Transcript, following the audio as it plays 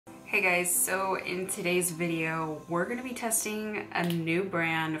Hey guys, so in today's video, we're gonna be testing a new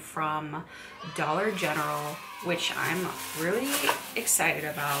brand from Dollar General, which I'm really excited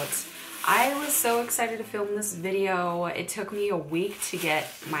about. I was so excited to film this video. It took me a week to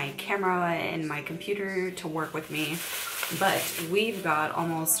get my camera and my computer to work with me, but we've got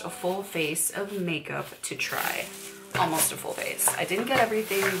almost a full face of makeup to try. Almost a full face. I didn't get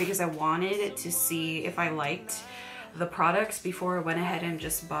everything because I wanted to see if I liked the products before I went ahead and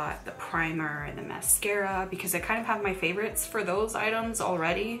just bought the primer and the mascara, because I kind of have my favorites for those items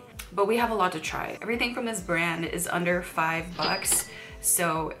already, but we have a lot to try. Everything from this brand is under $5,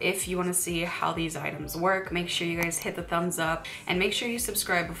 so if you want to see how these items work, make sure you guys hit the thumbs up and make sure you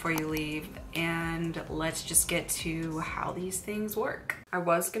subscribe before you leave, and let's just get to how these things work. I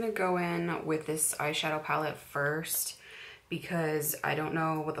was gonna go in with this eyeshadow palette first because I don't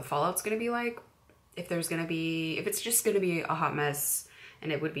know what the fallout's gonna be like. If it's just gonna be a hot mess,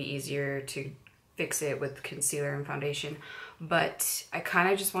 and it would be easier to fix it with concealer and foundation. But I kind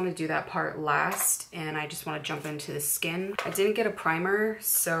of just want to do that part last, and I just want to jump into the skin. I didn't get a primer,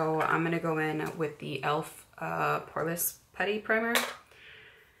 so I'm gonna go in with the e.l.f. Poreless Putty Primer,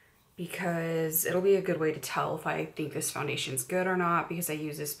 because it'll be a good way to tell if I think this foundation's good or not, because I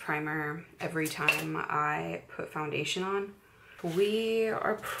use this primer every time I put foundation on. We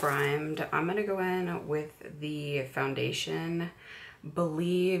are primed. I'm gonna go in with the foundation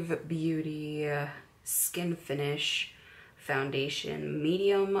Believe Beauty Skin Finish Foundation,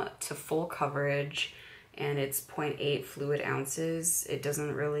 medium to full coverage, and it's 0.8 fluid ounces. It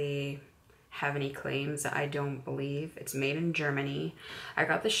doesn't really have any claims, I don't believe. It's made in Germany. I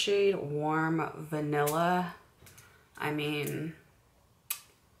got the shade Warm Vanilla. I mean,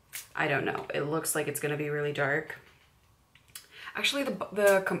 I don't know. It looks like it's gonna be really dark. Actually,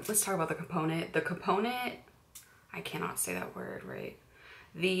 let's talk about the component. The component, I cannot say that word right.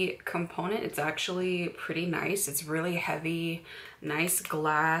 The component, it's actually pretty nice. It's really heavy, nice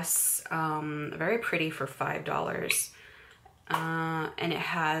glass, very pretty for $5. And it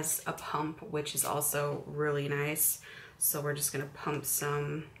has a pump, which is also really nice. So we're just gonna pump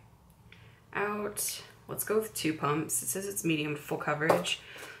some out. Let's go with 2 pumps. It says it's medium to full coverage.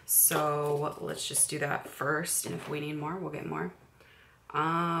 So let's just do that first, and if we need more, we'll get more.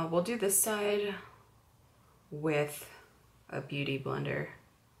 We'll do this side with a beauty blender.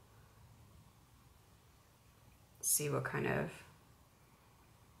 See what kind of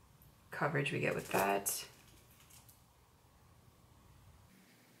coverage we get with that.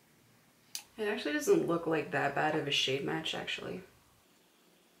 It actually doesn't look like that bad of a shade match, actually.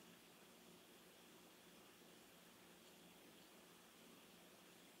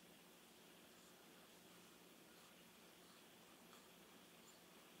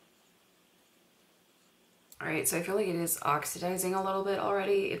 All right, so I feel like it is oxidizing a little bit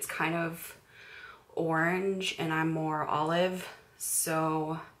already. It's kind of orange and I'm more olive,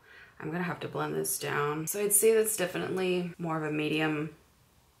 so I'm gonna have to blend this down. So I'd say that's definitely more of a medium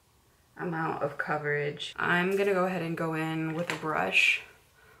amount of coverage. I'm gonna go ahead and go in with a brush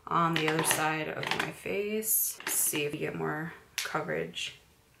on the other side of my face. See if you get more coverage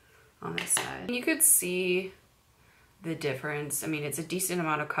on this side. You could see the difference. I mean, it's a decent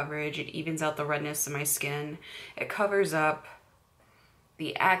amount of coverage. It evens out the redness of my skin. It covers up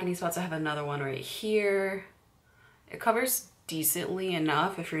the acne spots. I have another one right here. It covers decently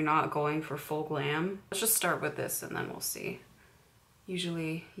enough if you're not going for full glam. Let's just start with this and then we'll see.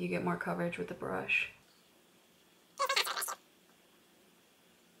 Usually you get more coverage with the brush.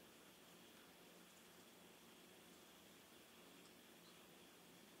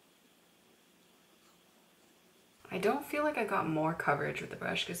 I don't feel like I got more coverage with the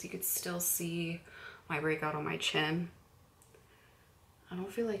brush because you could still see my breakout on my chin. I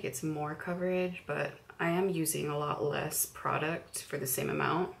don't feel like it's more coverage, but I am using a lot less product for the same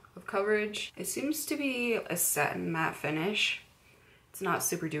amount of coverage. It seems to be a satin matte finish. It's not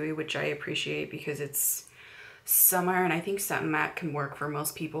super dewy, which I appreciate because it's summer and I think satin matte can work for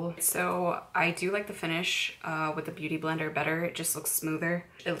most people. So I do like the finish with the beauty blender better. It just looks smoother.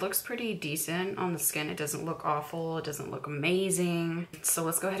 It looks pretty decent on the skin. It doesn't look awful. It doesn't look amazing. So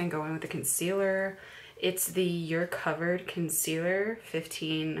let's go ahead and go in with the concealer. It's the You're Covered Concealer,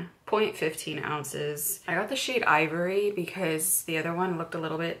 0.15 ounces. I got the shade Ivory because the other one looked a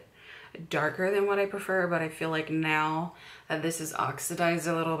little bit darker than what I prefer, but I feel like now that this is oxidized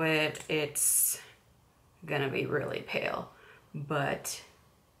a little bit, it's gonna be really pale, but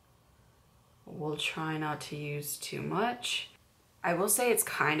we'll try not to use too much. I will say it's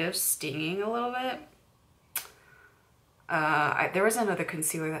kind of stinging a little bit. There was another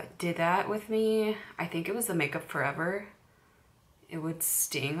concealer that did that with me. I think it was the Makeup Forever. it would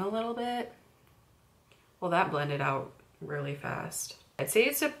sting a little bit. Well, that blended out really fast. I'd say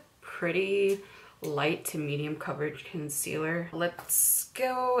it's a pretty light to medium coverage concealer. Let's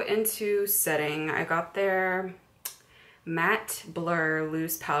go into setting. I got their Matte Blur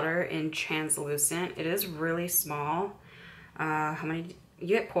Loose Powder in Translucent. It is really small. How many? You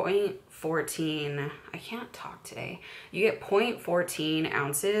get 0.14. I can't talk today. You get 0.14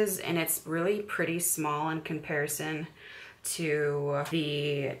 ounces, and it's really pretty small in comparison to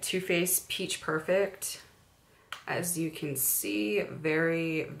the Too Faced Peach Perfect. As you can see,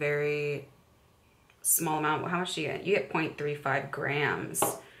 very, very small amount. How much do you get? You get 0.35 grams,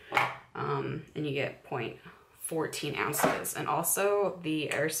 and you get 0.14 ounces. And also the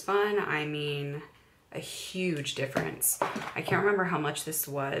Airspun, I mean, a huge difference. I can't remember how much this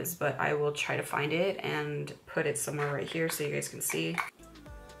was, but I will try to find it and put it somewhere right here so you guys can see.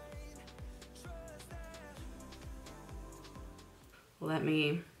 Let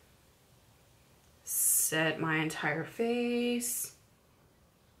me set my entire face.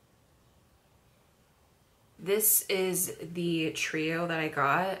 This is the trio that I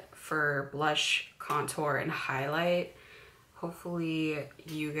got for blush, contour, and highlight. Hopefully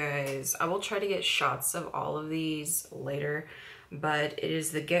you guys, I will try to get shots of all of these later, but it is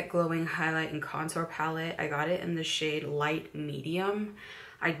the Get Glowing Highlight and Contour Palette. I got it in the shade Light Medium.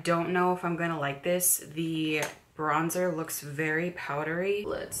 I don't know if I'm gonna like this. The bronzer looks very powdery.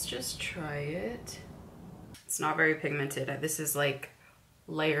 Let's just try it. It's not very pigmented. This is like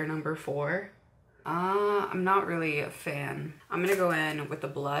layer number 4. I'm not really a fan. I'm gonna go in with the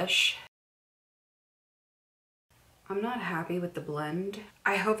blush. I'm not happy with the blend.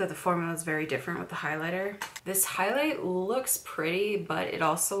 I hope that the formula is very different with the highlighter. This highlight looks pretty, but it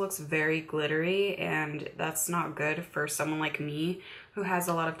also looks very glittery, and that's not good for someone like me who has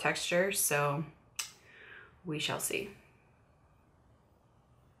a lot of texture, so we shall see.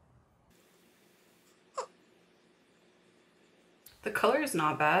 The color is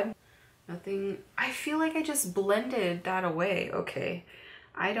not bad. Nothing, I feel like I just blended that away. Okay,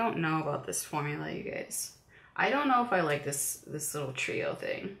 I don't know about this formula, you guys. I don't know if I like this little trio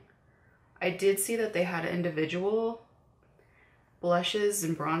thing. I did see that they had individual blushes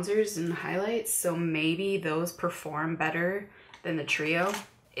and bronzers and highlights, so maybe those perform better than the trio.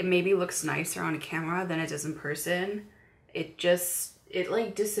 It maybe looks nicer on camera than it does in person. It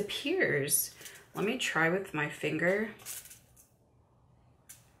like disappears. Let me try with my finger.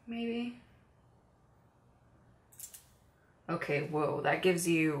 Maybe. Okay, whoa, that gives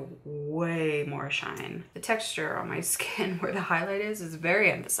you way more shine. The texture on my skin where the highlight is very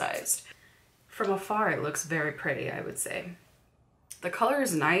emphasized. From afar, it looks very pretty, I would say. The color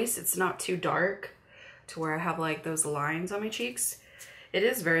is nice. It's not too dark to where I have like those lines on my cheeks. It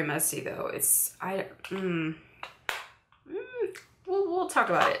is very messy though. We'll talk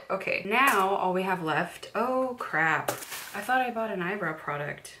about it. Okay, now all we have left, oh crap. I thought I bought an eyebrow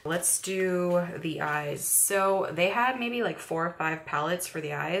product. Let's do the eyes. So they had maybe like 4 or 5 palettes for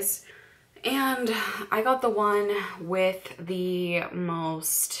the eyes. And I got the one with the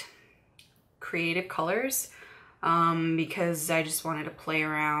most creative colors because I just wanted to play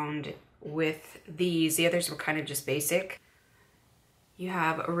around with these. The others were kind of just basic. You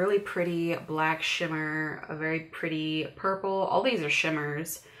have a really pretty black shimmer, a very pretty purple. All these are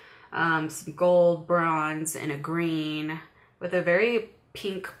shimmers. Some gold, bronze, and a green with a very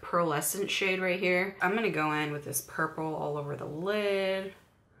pink pearlescent shade right here. I'm gonna go in with this purple all over the lid.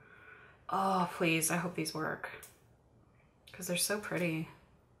 Oh, please, I hope these work because they're so pretty.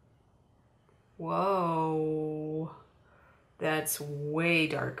 Whoa, that's way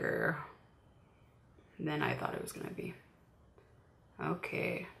darker than I thought it was gonna be.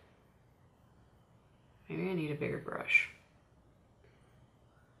 Okay, maybe I need a bigger brush.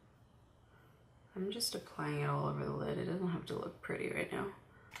 I'm just applying it all over the lid. It doesn't have to look pretty right now.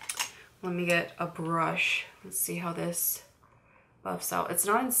 Let me get a brush. Let's see how this buffs out. It's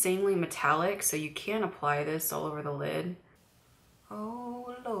not insanely metallic, so you can apply this all over the lid.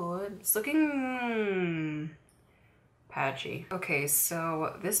 Oh Lord, it's looking patchy. Okay,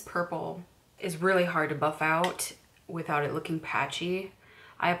 so this purple is really hard to buff out without it looking patchy.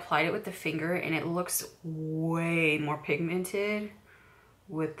 I applied it with the finger and it looks way more pigmented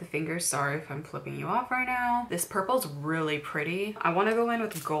with the finger. Sorry if I'm flipping you off right now. This purple's really pretty. I want to go in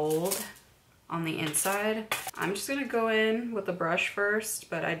with gold on the inside. I'm just gonna go in with the brush first,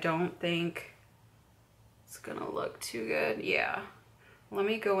 but I don't think it's gonna look too good. Yeah, let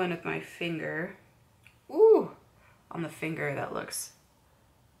me go in with my finger. Ooh, on the finger that looks,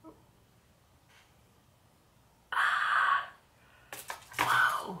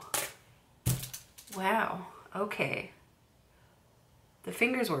 wow, okay. The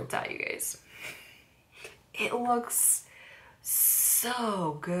finger's where it's at, you guys. It looks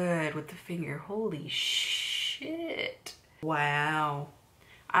so good with the finger. Holy shit. Wow.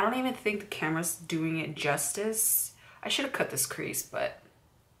 I don't even think the camera's doing it justice. I should have cut this crease, but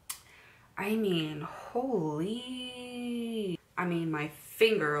I mean, holy. I mean, my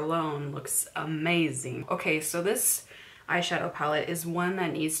finger alone looks amazing. Okay, so this eyeshadow palette is one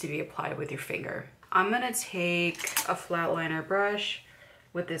that needs to be applied with your finger. I'm gonna take a flat liner brush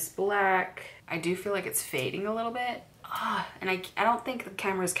with this black. I do feel like it's fading a little bit. And I don't think the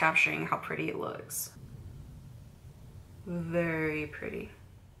camera is capturing how pretty it looks. Very pretty.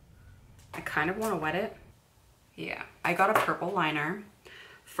 I kind of want to wet it. Yeah, I got a purple liner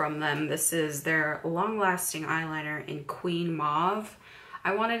from them. This is their long-lasting eyeliner in Queen Mauve.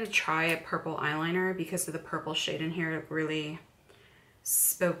 I wanted to try a purple eyeliner because of the purple shade in here. It really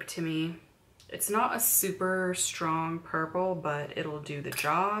spoke to me. It's not a super strong purple, but it'll do the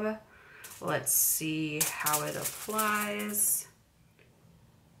job. Let's see how it applies.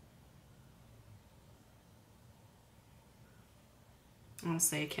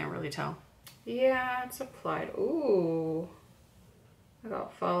 Honestly, I can't really tell. Yeah, it's applied. Ooh, I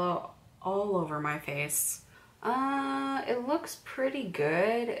got fallout all over my face. It looks pretty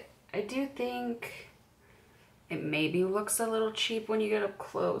good. I do think it maybe looks a little cheap when you get up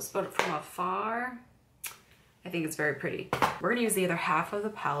close, but from afar, I think it's very pretty. We're gonna use the other half of the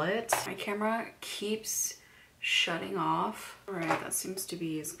palette. My camera keeps shutting off. All right, that seems to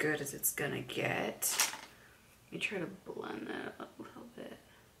be as good as it's gonna get. Let me try to blend that up a little bit.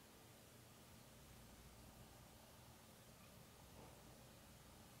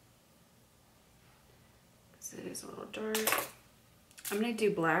 Because it is a little dark. I'm gonna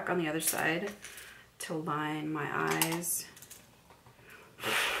do black on the other side to line my eyes.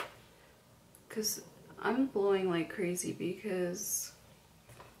 Because I'm blowing like crazy because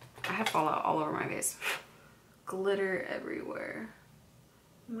I have fallout all over my face. Glitter everywhere.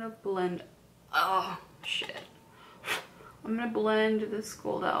 I'm gonna blend, oh shit. I'm gonna blend this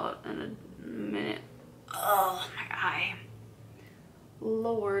gold out in a minute. Oh, my eye.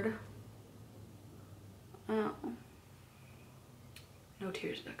 Lord. Oh. No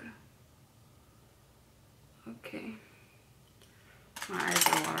tears, Becca. Okay. My eyes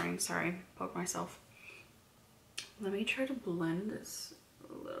are watering, sorry. Poke myself. Let me try to blend this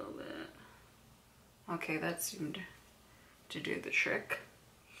a little bit. Okay, that seemed to do the trick.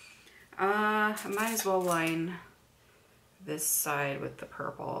 I might as well line this side with the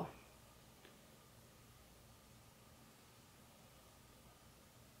purple.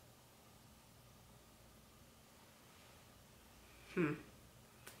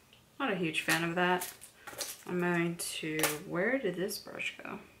 Not a huge fan of that. I'm going to, where did this brush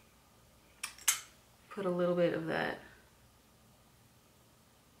go? Put a little bit of that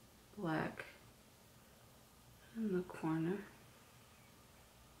black in the corner.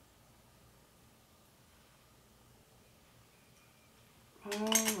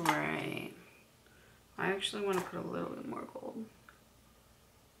 All right. I actually want to put a little bit more gold.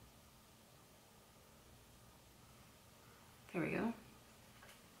 There we go.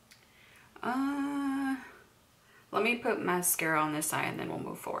 Let me put mascara on this side and then we'll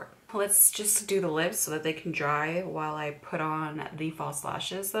move forward. Let's just do the lips so that they can dry while I put on the false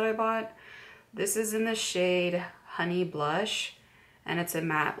lashes that I bought. This is in the shade Honey Blush and it's a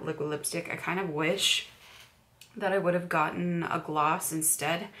matte liquid lipstick. I kind of wish that I would have gotten a gloss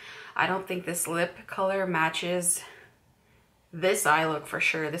instead. I don't think this lip color matches this eye look for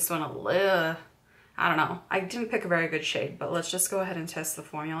sure. This one a little, I don't know. I didn't pick a very good shade, but let's just go ahead and test the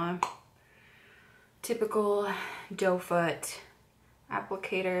formula. Typical doe foot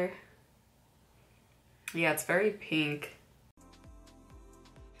applicator. Yeah, it's very pink.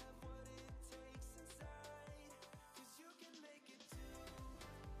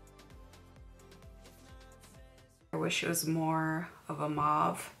 I wish it was more of a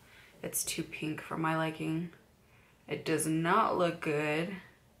mauve. It's too pink for my liking. It does not look good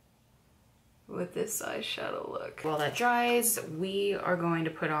with this eyeshadow look. While that dries, we are going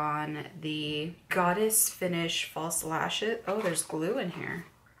to put on the Goddess Finish false lashes. Oh, there's glue in here.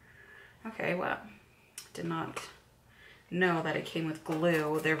 Okay, well, did not know that it came with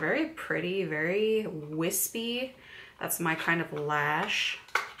glue. They're very pretty, very wispy. That's my kind of lash.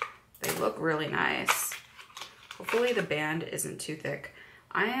 They look really nice. Hopefully the band isn't too thick.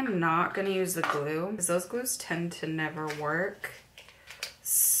 I am not gonna use the glue because those glues tend to never work.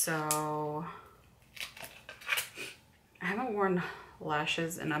 So I haven't worn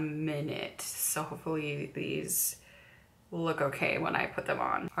lashes in a minute. So hopefully these will look okay when I put them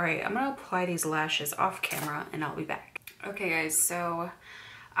on. All right, I'm gonna apply these lashes off camera and I'll be back. Okay guys, so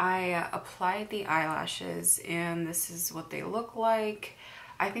I applied the eyelashes and this is what they look like.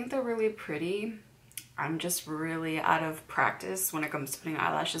 I think they're really pretty. I'm just really out of practice when it comes to putting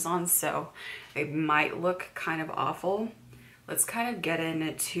eyelashes on, so they might look kind of awful. Let's kind of get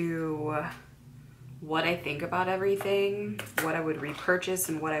into what I think about everything, what I would repurchase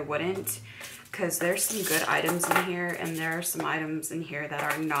and what I wouldn't, because there's some good items in here and there are some items in here that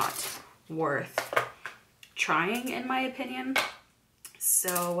are not worth trying in my opinion.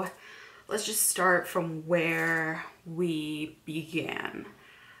 So let's just start from where we began.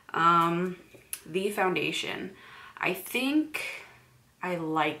 The foundation. I think I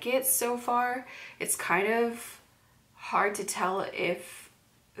like it so far. It's kind of hard to tell if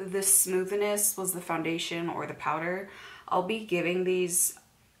the smoothness was the foundation or the powder. I'll be giving these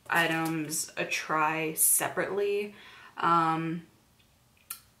items a try separately.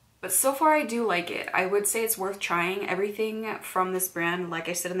 But so far I do like it. I would say it's worth trying. Everything from this brand, like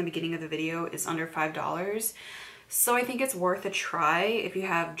I said in the beginning of the video, is under $5. So I think it's worth a try if you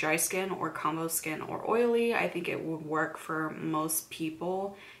have dry skin or combo skin or oily. I think it would work for most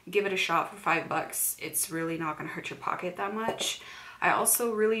people. Give it a shot for $5. It's really not gonna hurt your pocket that much. I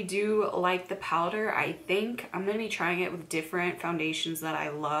also really do like the powder. I think I'm gonna be trying it with different foundations that I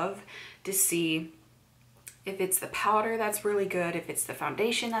love to see if it's the powder that's really good, if it's the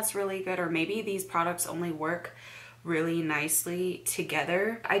foundation that's really good, or maybe these products only work really nicely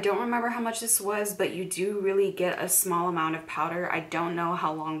together. I don't remember how much this was, but you do really get a small amount of powder. I don't know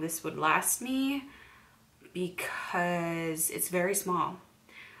how long this would last me because it's very small,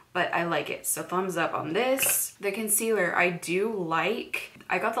 but I like it. So thumbs up on this. The concealer I do like.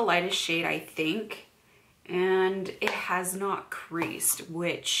 I got the lightest shade, I think, and it has not creased,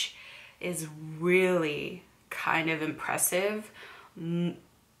 which is really kind of impressive.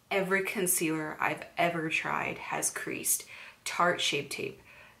 Every concealer I've ever tried has creased. Tarte Shape Tape,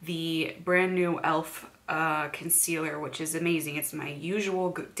 the brand new e.l.f. Concealer, which is amazing. It's my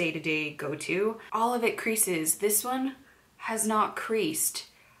usual day-to-day go-to. All of it creases. This one has not creased.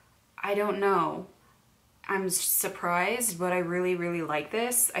 I don't know. I'm surprised, but I really, really like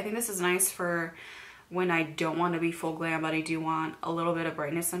this. I think this is nice for when I don't want to be full glam, but I do want a little bit of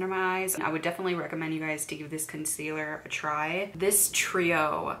brightness under my eyes. I would definitely recommend you guys to give this concealer a try. This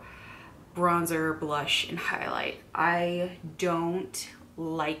trio, bronzer, blush, and highlight, I don't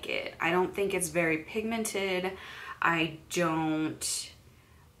like it. I don't think it's very pigmented. I don't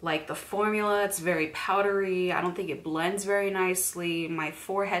like the formula. It's very powdery. I don't think it blends very nicely. My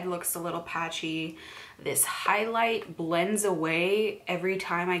forehead looks a little patchy. This highlight blends away every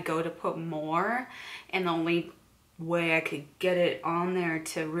time I go to put more, and the only way I could get it on there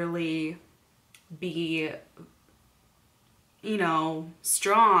to really be, you know,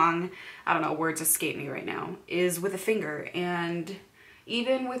 strong, I don't know, words escape me right now, is with a finger. And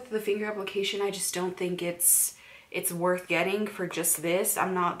even with the finger application, I just don't think it's worth getting for just this.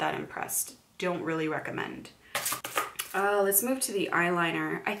 I'm not that impressed. Don't really recommend. Let's move to the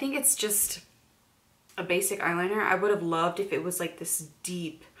eyeliner. I think it's just a basic eyeliner. I would have loved if it was like this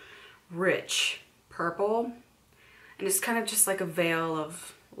deep, rich purple, and it's kind of just like a veil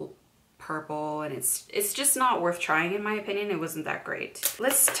of purple, and it's just not worth trying in my opinion. It wasn't that great.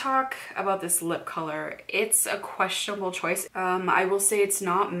 Let's talk about this lip color. It's a questionable choice. I will say it's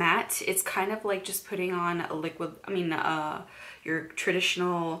not matte. It's kind of like just putting on a liquid, your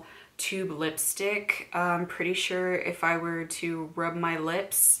traditional tube lipstick. I'm pretty sure if I were to rub my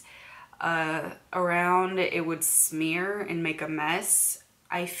lips around, it would smear and make a mess.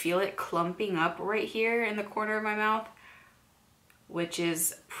 I feel it clumping up right here in the corner of my mouth, which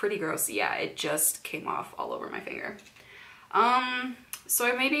is pretty gross. Yeah, it just came off all over my finger. So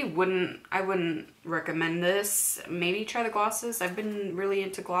I wouldn't recommend this. Maybe try the glosses. I've been really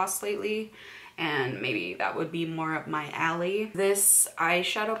into gloss lately, and maybe that would be more up my alley. This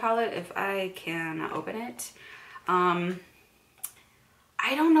eyeshadow palette, if I can open it,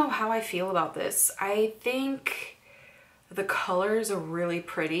 I don't know how I feel about this. I think the colors are really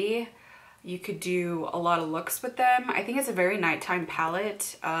pretty. You could do a lot of looks with them. I think it's a very nighttime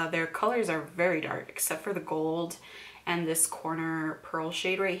palette. Their colors are very dark, except for the gold and this corner pearl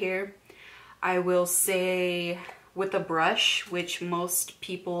shade right here. I will say with a brush, which most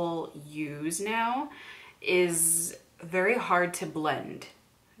people use now, is very hard to blend.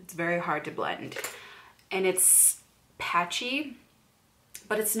 It's very hard to blend. And it's patchy,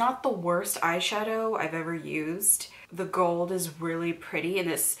 but it's not the worst eyeshadow I've ever used. The gold is really pretty, and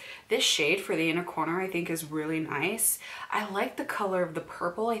this shade for the inner corner I think is really nice. I like the color of the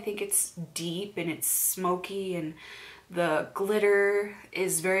purple. I think it's deep and it's smoky, and the glitter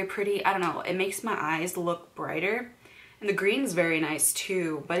is very pretty. I don't know, it makes my eyes look brighter. And the green's very nice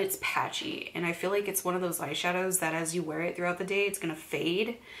too, but it's patchy. And I feel like it's one of those eyeshadows that as you wear it throughout the day, it's gonna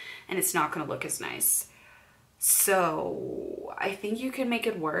fade and it's not gonna look as nice. So I think you can make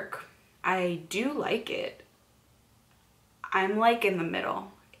it work. I do like it. I'm like in the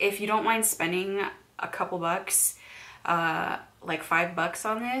middle. If you don't mind spending a couple bucks, like $5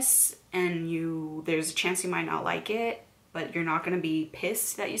 on this, and there's a chance you might not like it, but you're not gonna be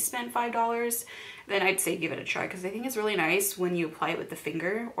pissed that you spent $5, then I'd say give it a try, because I think it's really nice when you apply it with the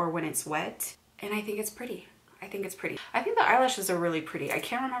finger or when it's wet, and I think it's pretty. I think it's pretty. I think the eyelashes are really pretty. I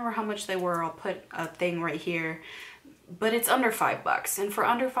can't remember how much they were. I'll put a thing right here, but it's under $5, and for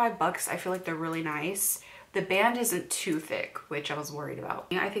under $5, I feel like they're really nice. The band isn't too thick, which I was worried about.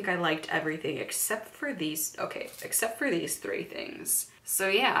 I think I liked everything except for these, except for these 3 things. So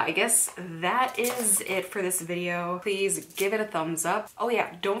yeah, I guess that is it for this video. Please give it a thumbs up. Oh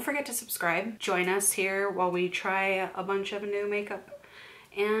yeah, don't forget to subscribe. Join us here while we try a bunch of new makeup.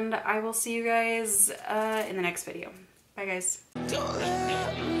 And I will see you guys in the next video. Bye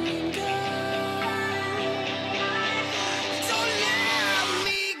guys.